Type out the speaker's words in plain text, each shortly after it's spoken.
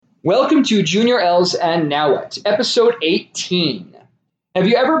Welcome to Junior L's and Now What, episode 18. Have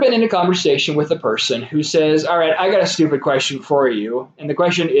you ever been in a conversation with a person who says, all right, I got a stupid question for you, and the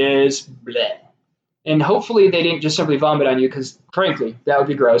question is bleh. And hopefully they didn't just simply vomit on you because, frankly, that would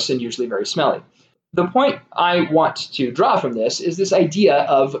be gross and usually very smelly. The point I want to draw from this is this idea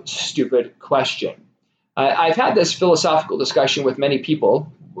of stupid question. I've had this philosophical discussion with many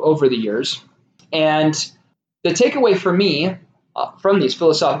people over the years, and the takeaway for me from these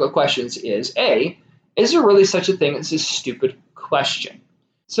philosophical questions is A, is there really such a thing as a stupid question?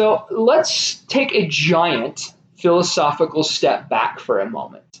 So let's take a giant philosophical step back for a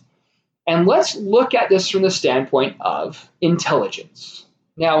moment. And let's look at this from the standpoint of intelligence.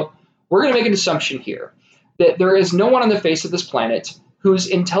 Now, we're going to make an assumption here that there is no one on the face of this planet whose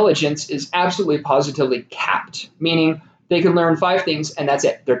intelligence is absolutely positively capped, meaning they can learn 5 things and that's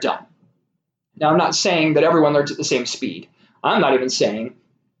it, they're done. Now, I'm not saying that everyone learns at the same speed. I'm not even saying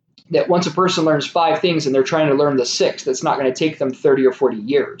that once a person learns 5 things and they're trying to learn the 6th, that's not going to take them 30 or 40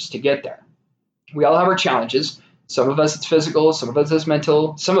 years to get there. We all have our challenges. Some of us, it's physical. Some of us, it's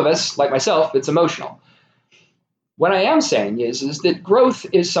mental. Some of us, like myself, it's emotional. What I am saying is that growth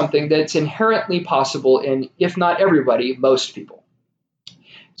is something that's inherently possible in, if not everybody, most people.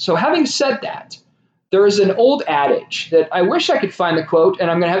 So having said that, there is an old adage that I wish I could find the quote, and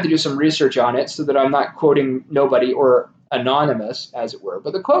I'm going to have to do some research on it so that I'm not quoting nobody or anonymous, as it were.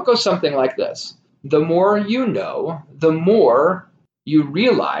 But the quote goes something like this: the more you know, the more you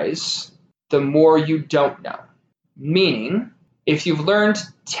realize, the more you don't know. Meaning, if you've learned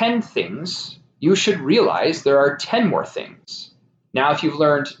 10 things, you should realize there are 10 more things. Now, if you've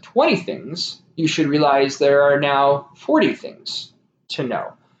learned 20 things, you should realize there are now 40 things to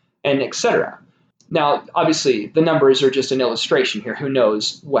know, and etc. Now, obviously, the numbers are just an illustration here. Who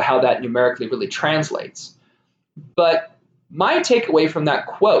knows how that numerically really translates? But my takeaway from that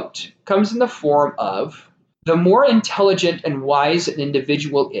quote comes in the form of the more intelligent and wise an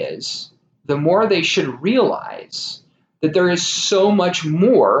individual is, the more they should realize that there is so much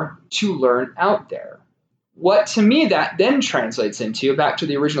more to learn out there. What to me that then translates into, back to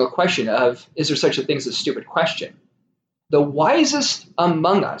the original question of, is there such a thing as a stupid question? The wisest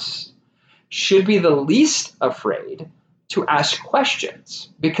among us should be the least afraid to ask questions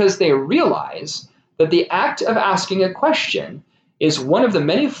because they realize that the act of asking a question is one of the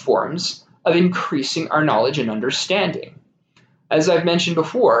many forms of increasing our knowledge and understanding. As I've mentioned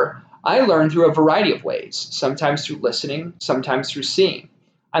before, I learn through a variety of ways, sometimes through listening, sometimes through seeing.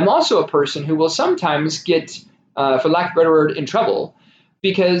 I'm also a person who will sometimes get, for lack of a better word, in trouble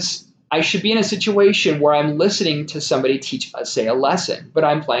because I should be in a situation where I'm listening to somebody teach, say, a lesson, but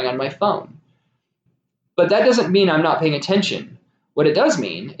I'm playing on my phone. But that doesn't mean I'm not paying attention. What it does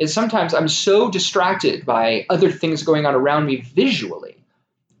mean is sometimes I'm so distracted by other things going on around me visually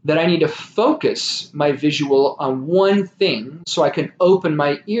that I need to focus my visual on one thing so I can open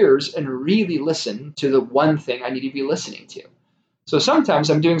my ears and really listen to the one thing I need to be listening to. So sometimes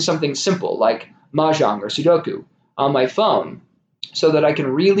I'm doing something simple like Mahjong or Sudoku on my phone so that I can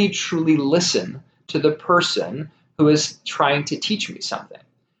really truly listen to the person who is trying to teach me something.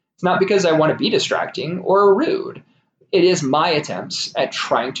 It's not because I want to be distracting or rude. It is my attempts at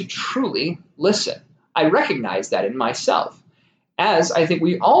trying to truly listen. I recognize that in myself, as I think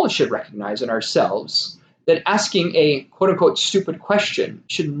we all should recognize in ourselves that asking a quote-unquote stupid question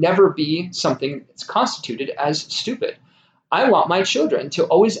should never be something that's constituted as stupid. I want my children to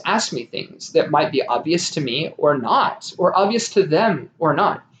always ask me things that might be obvious to me or not, or obvious to them or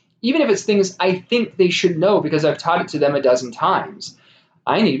not, even if it's things I think they should know because I've taught it to them a dozen times.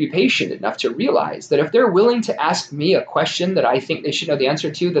 I need to be patient enough to realize that if they're willing to ask me a question that I think they should know the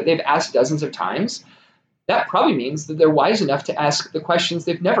answer to, that they've asked dozens of times, that probably means that they're wise enough to ask the questions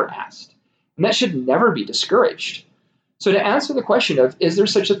they've never asked. And that should never be discouraged. So to answer the question of, is there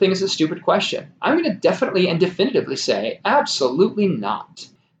such a thing as a stupid question? I'm going to definitely and definitively say, absolutely not.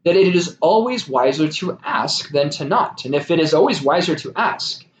 That it is always wiser to ask than to not. And if it is always wiser to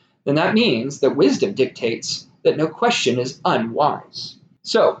ask, then that means that wisdom dictates that no question is unwise.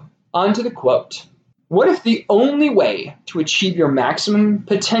 So, on to the quote. What if the only way to achieve your maximum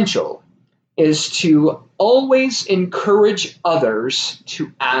potential is to always encourage others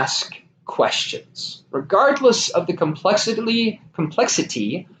to ask questions, regardless of the complexity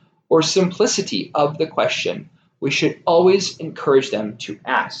or simplicity of the question? We should always encourage them to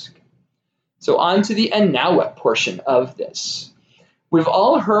ask. So on to the and now what portion of this. We've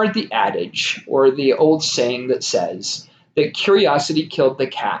all heard the adage or the old saying that says that curiosity killed the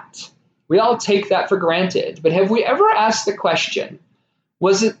cat. We all take that for granted, but have we ever asked the question,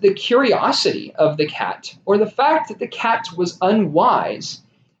 was it the curiosity of the cat or the fact that the cat was unwise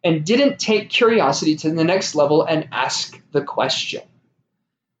and didn't take curiosity to the next level and ask the question.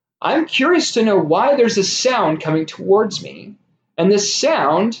 I'm curious to know why there's a sound coming towards me, and this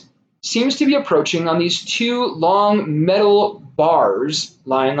sound seems to be approaching on these two long metal bars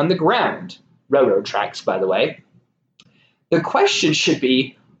lying on the ground. Railroad tracks, by the way. The question should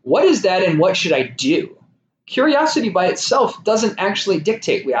be, what is that and what should I do? Curiosity by itself doesn't actually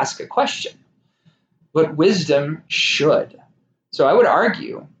dictate we ask a question, but wisdom should. So I would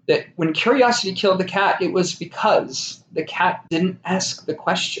argue that when curiosity killed the cat, it was because the cat didn't ask the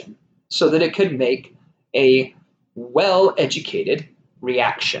question so that it could make a well-educated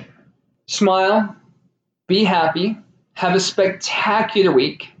reaction. Smile, be happy, have a spectacular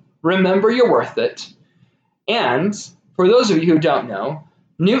week, remember you're worth it, and for those of you who don't know,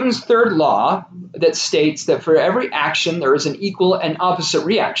 Newton's third law that states that for every action there is an equal and opposite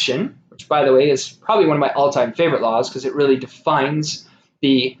reaction, which by the way is probably one of my all-time favorite laws because it really defines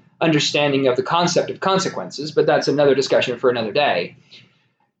the understanding of the concept of consequences, but that's another discussion for another day,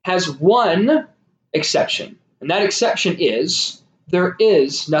 has one exception. And that exception is there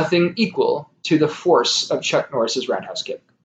is nothing equal to the force of Chuck Norris's roundhouse kick.